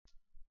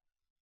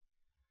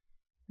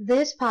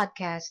This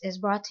podcast is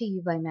brought to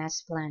you by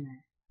Mass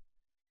Planner,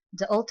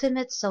 the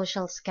ultimate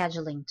social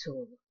scheduling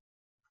tool.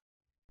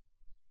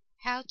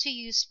 How to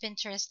use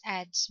Pinterest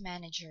Ads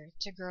Manager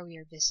to grow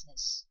your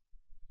business.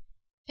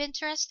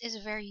 Pinterest is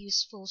a very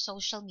useful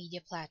social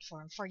media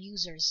platform for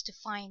users to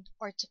find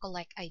or to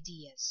collect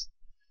ideas.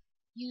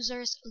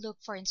 Users look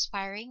for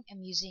inspiring,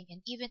 amusing,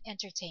 and even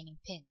entertaining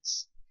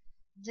pins.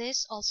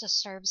 This also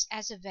serves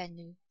as a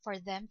venue for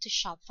them to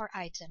shop for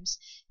items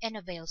and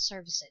avail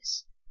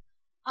services.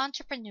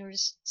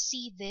 Entrepreneurs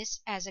see this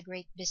as a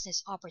great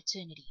business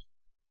opportunity.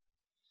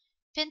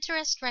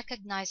 Pinterest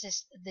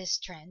recognizes this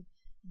trend,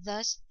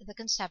 thus the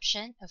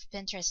conception of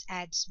Pinterest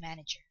Ads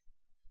Manager.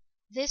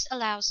 This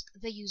allows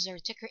the user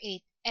to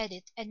create,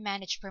 edit, and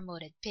manage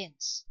promoted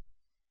pins.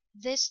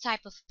 This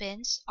type of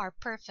pins are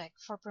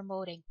perfect for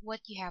promoting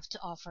what you have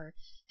to offer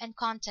and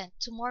content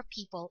to more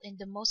people in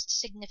the most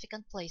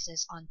significant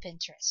places on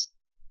Pinterest.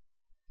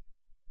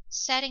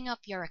 Setting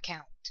up your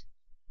account.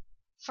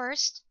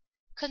 First,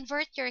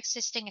 convert your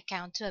existing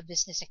account to a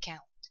business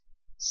account.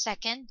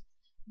 Second,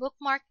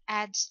 bookmark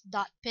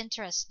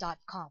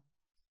ads.pinterest.com.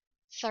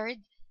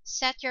 Third,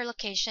 set your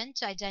location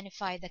to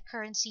identify the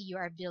currency you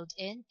are billed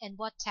in and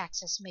what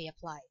taxes may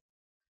apply.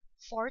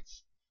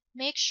 Fourth,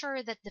 make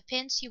sure that the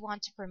pins you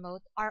want to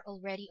promote are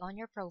already on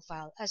your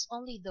profile, as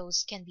only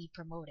those can be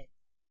promoted.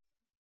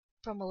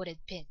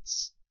 Promoted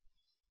pins.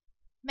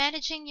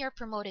 Managing your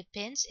promoted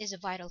pins is a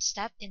vital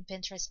step in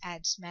Pinterest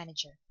Ads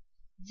Manager.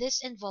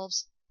 This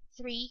involves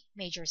three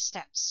major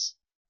steps.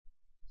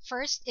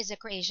 First is the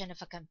creation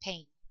of a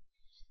campaign.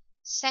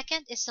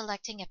 Second is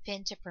selecting a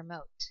pin to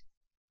promote.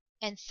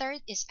 And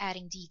third is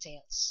adding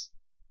details.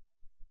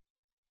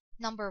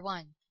 Number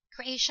 1.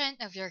 Creation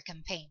of your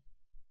campaign.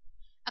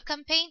 A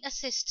campaign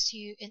assists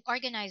you in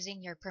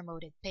organizing your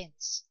promoted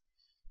pins.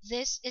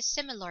 This is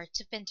similar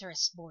to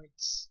Pinterest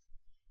boards.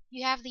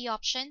 You have the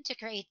option to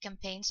create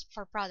campaigns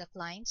for product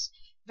lines,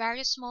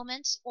 various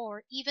moments,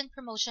 or even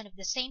promotion of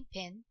the same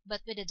pin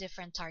but with a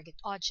different target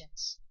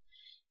audience.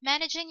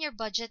 Managing your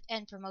budget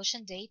and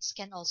promotion dates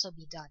can also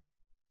be done.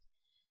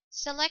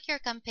 Select your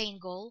campaign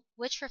goal,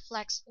 which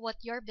reflects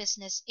what your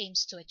business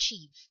aims to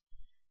achieve.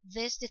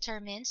 This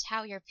determines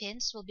how your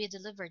pins will be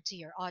delivered to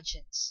your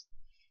audience.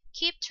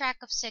 Keep track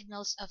of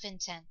signals of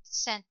intent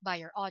sent by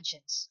your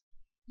audience.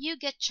 You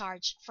get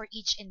charged for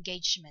each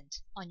engagement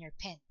on your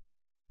pin.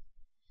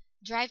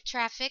 Drive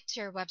traffic to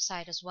your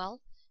website as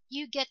well.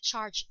 You get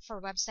charged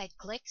for website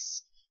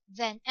clicks.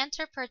 Then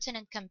enter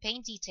pertinent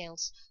campaign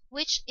details,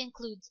 which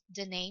include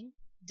the name,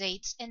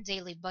 dates, and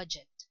daily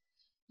budget.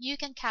 You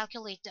can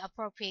calculate the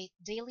appropriate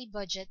daily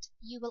budget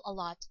you will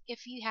allot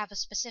if you have a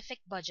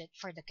specific budget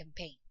for the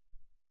campaign.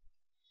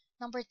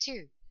 Number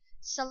 2.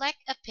 Select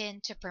a pin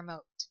to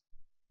promote.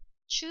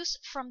 Choose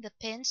from the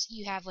pins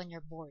you have on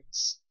your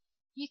boards.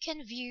 You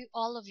can view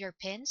all of your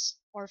pins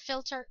or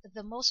filter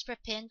the most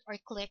repinned or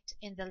clicked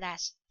in the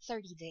last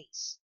 30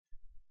 days.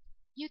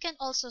 You can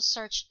also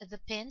search the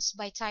pins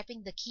by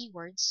typing the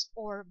keywords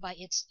or by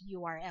its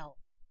URL.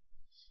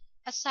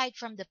 Aside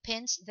from the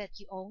pins that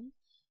you own,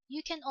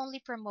 you can only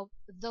promote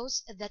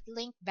those that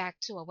link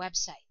back to a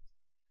website.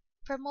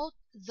 Promote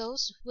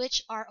those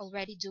which are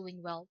already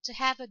doing well to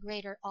have a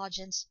greater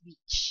audience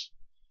reach.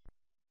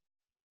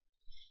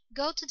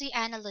 Go to the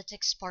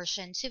Analytics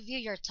portion to view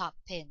your top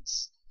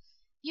pins.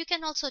 You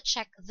can also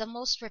check the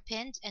most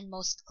repinned and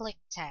most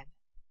clicked tab.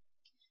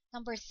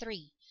 Number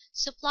 3.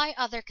 Supply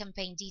other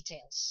campaign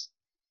details.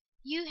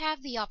 You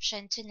have the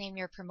option to name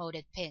your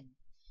promoted pin.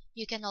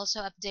 You can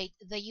also update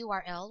the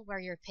URL where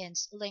your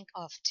pins link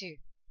off to.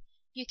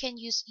 You can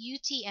use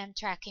UTM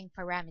tracking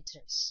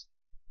parameters.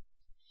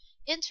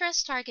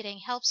 Interest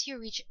targeting helps you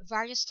reach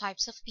various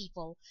types of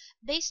people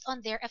based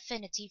on their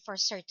affinity for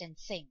certain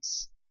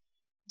things.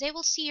 They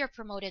will see your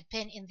promoted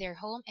pin in their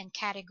home and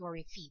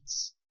category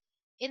feeds.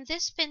 In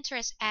this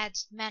Pinterest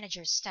Ads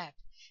Manager step,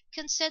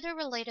 consider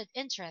related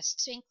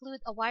interests to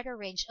include a wider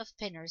range of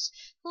pinners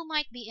who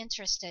might be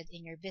interested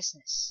in your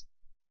business.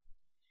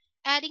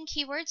 Adding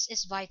keywords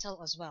is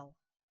vital as well.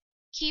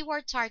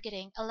 Keyword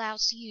targeting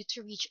allows you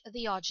to reach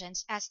the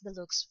audience as they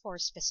look for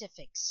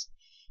specifics.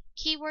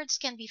 Keywords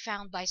can be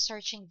found by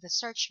searching the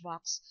search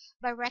box,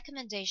 by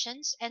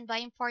recommendations, and by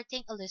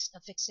importing a list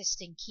of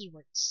existing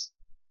keywords.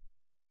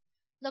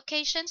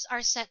 Locations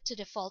are set to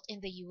default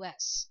in the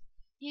US.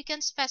 You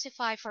can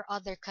specify for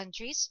other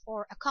countries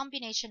or a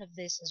combination of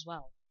this as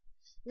well.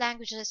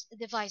 Languages,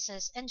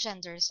 devices, and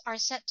genders are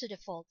set to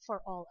default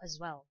for all as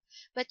well,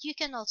 but you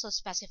can also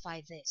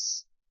specify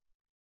this.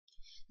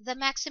 The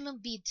maximum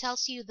bid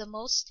tells you the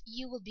most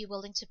you will be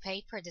willing to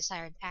pay per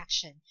desired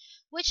action,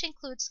 which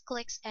includes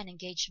clicks and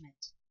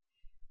engagement.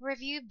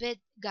 Review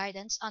bid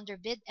guidance under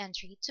bid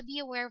entry to be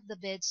aware of the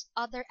bids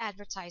other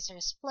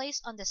advertisers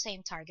place on the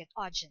same target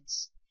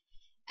audience.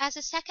 As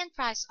a second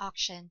price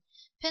auction,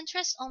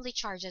 Pinterest only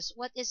charges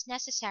what is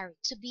necessary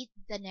to beat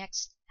the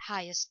next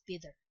highest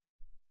bidder.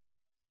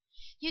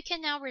 You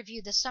can now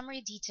review the summary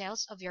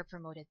details of your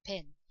promoted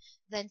pin,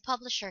 then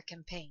publish your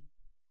campaign.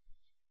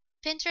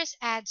 Pinterest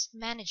Ads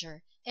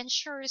Manager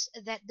ensures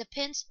that the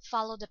pins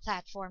follow the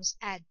platform's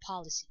ad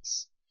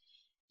policies.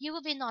 You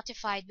will be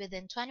notified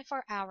within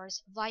 24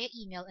 hours via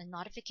email and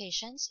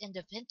notifications in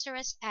the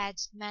Pinterest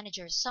Ads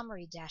Manager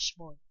Summary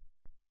dashboard.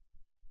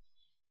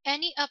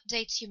 Any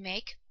updates you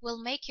make will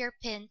make your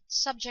pin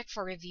subject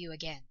for review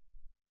again.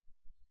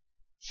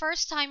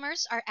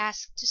 First-timers are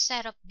asked to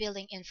set up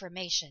billing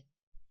information.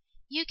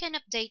 You can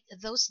update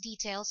those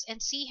details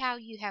and see how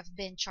you have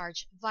been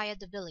charged via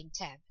the Billing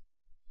tab.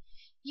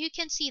 You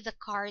can see the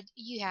card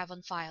you have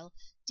on file,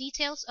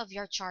 details of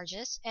your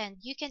charges, and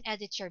you can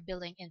edit your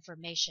billing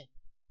information.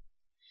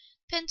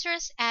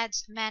 Pinterest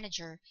Ads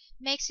Manager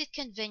makes it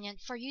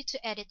convenient for you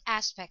to edit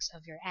aspects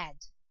of your ad.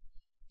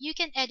 You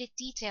can edit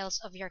details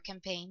of your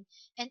campaign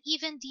and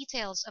even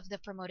details of the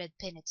promoted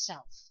pin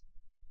itself.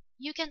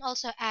 You can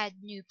also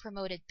add new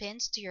promoted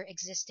pins to your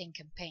existing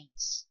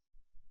campaigns.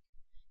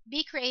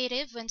 Be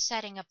creative when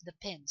setting up the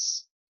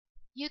pins.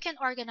 You can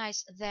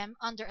organize them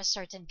under a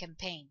certain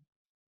campaign.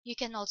 You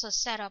can also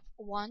set up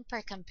one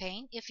per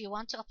campaign if you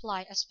want to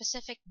apply a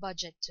specific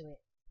budget to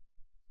it.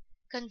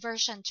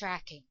 Conversion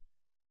tracking.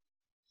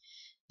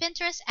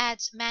 Pinterest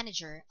Ads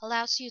Manager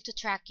allows you to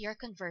track your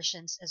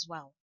conversions as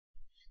well.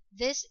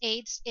 This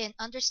aids in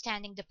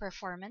understanding the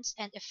performance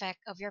and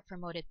effect of your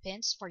promoted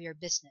pins for your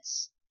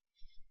business.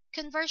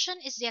 Conversion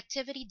is the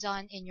activity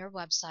done in your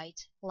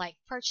website, like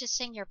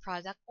purchasing your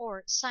product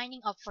or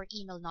signing up for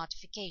email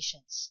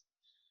notifications.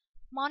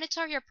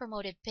 Monitor your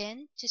promoted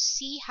pin to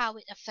see how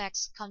it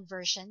affects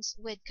conversions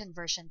with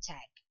Conversion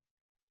Tag.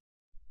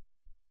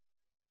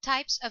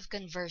 Types of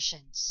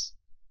conversions.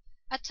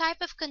 A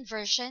type of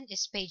conversion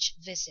is page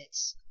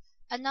visits.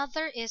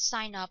 Another is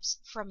sign-ups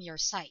from your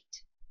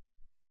site.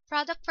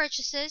 Product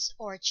purchases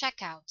or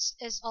checkouts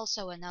is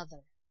also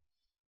another.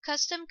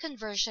 Custom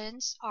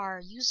conversions are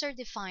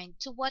user-defined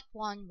to what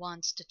one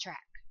wants to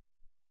track.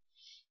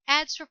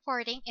 Ads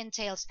reporting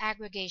entails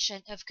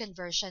aggregation of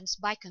conversions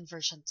by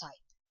conversion type.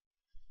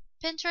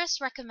 Pinterest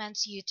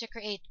recommends you to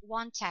create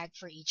one tag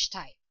for each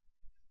type.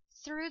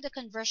 Through the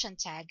conversion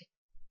tag,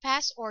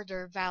 pass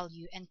order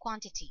value and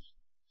quantity.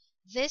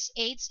 This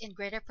aids in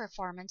greater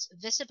performance,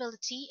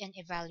 visibility, and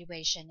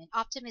evaluation and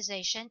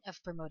optimization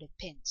of promoted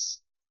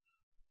pins.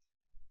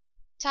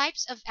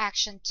 Types of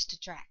actions to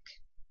track.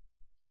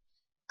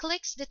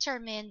 Clicks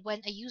determine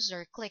when a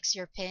user clicks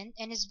your pin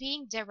and is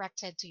being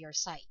directed to your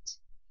site.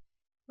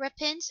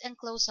 Repins and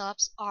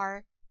close-ups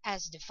are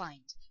as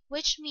defined,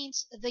 which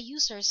means the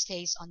user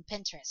stays on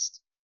Pinterest.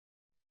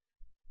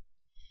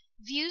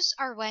 Views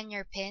are when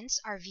your pins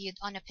are viewed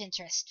on a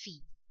Pinterest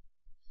feed.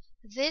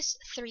 These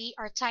three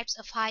are types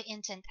of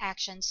high-intent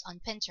actions on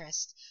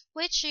Pinterest,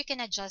 which you can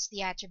adjust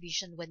the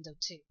attribution window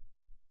to.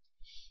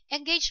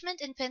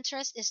 Engagement in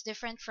Pinterest is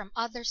different from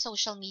other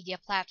social media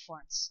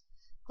platforms.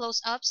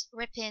 Close-ups,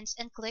 repins,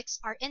 and clicks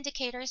are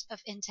indicators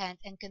of intent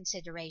and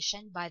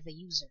consideration by the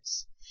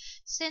users.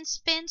 Since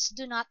pins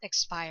do not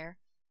expire,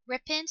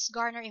 repins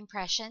garner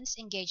impressions,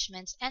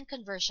 engagements, and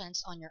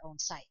conversions on your own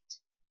site.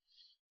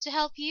 To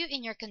help you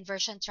in your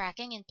conversion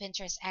tracking in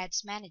Pinterest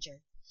Ads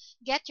Manager,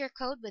 get your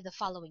code with the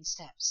following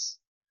steps.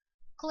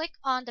 Click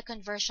on the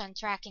conversion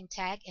tracking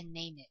tag and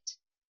name it.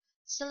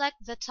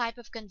 Select the type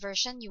of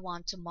conversion you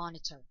want to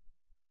monitor.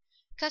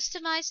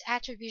 Customize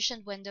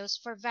attribution windows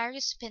for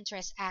various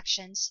Pinterest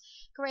actions,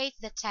 create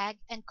the tag,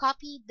 and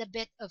copy the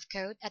bit of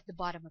code at the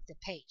bottom of the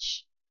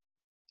page.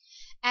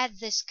 Add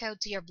this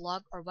code to your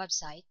blog or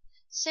website.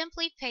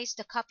 Simply paste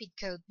the copied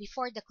code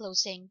before the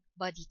closing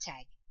body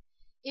tag.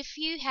 If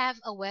you have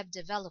a web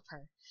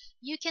developer,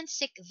 you can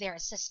seek their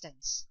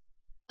assistance.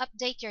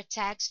 Update your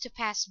tags to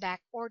pass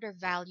back order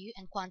value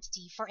and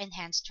quantity for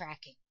enhanced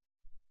tracking.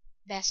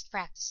 Best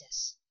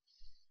practices.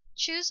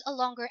 Choose a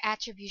longer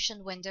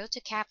attribution window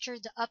to capture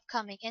the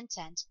upcoming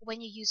intent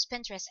when you use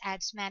Pinterest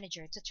Ads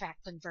Manager to track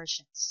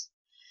conversions.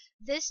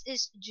 This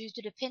is due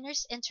to the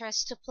pinners'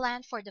 interest to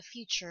plan for the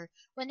future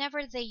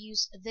whenever they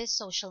use this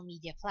social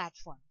media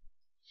platform.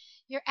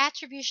 Your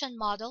attribution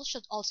model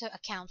should also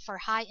account for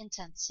high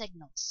intent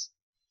signals.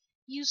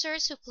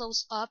 Users who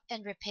close up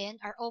and repin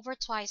are over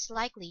twice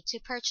likely to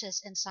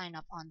purchase and sign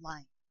up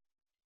online.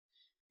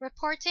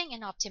 Reporting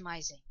and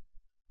optimizing.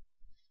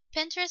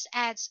 Pinterest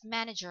Ads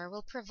Manager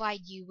will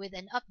provide you with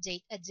an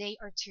update a day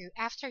or two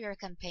after your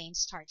campaign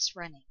starts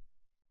running.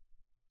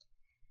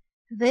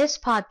 This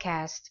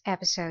podcast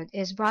episode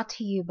is brought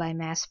to you by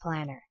Mass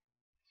Planner.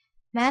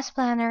 Mass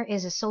Planner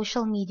is a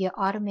social media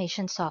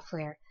automation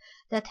software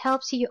that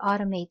helps you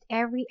automate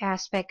every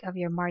aspect of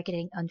your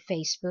marketing on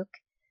Facebook,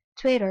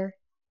 Twitter,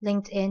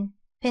 LinkedIn,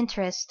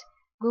 Pinterest,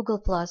 Google+,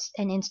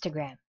 and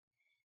Instagram.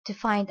 To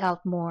find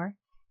out more,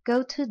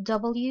 go to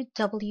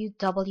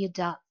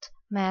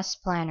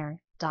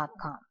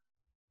www.massplanner.com.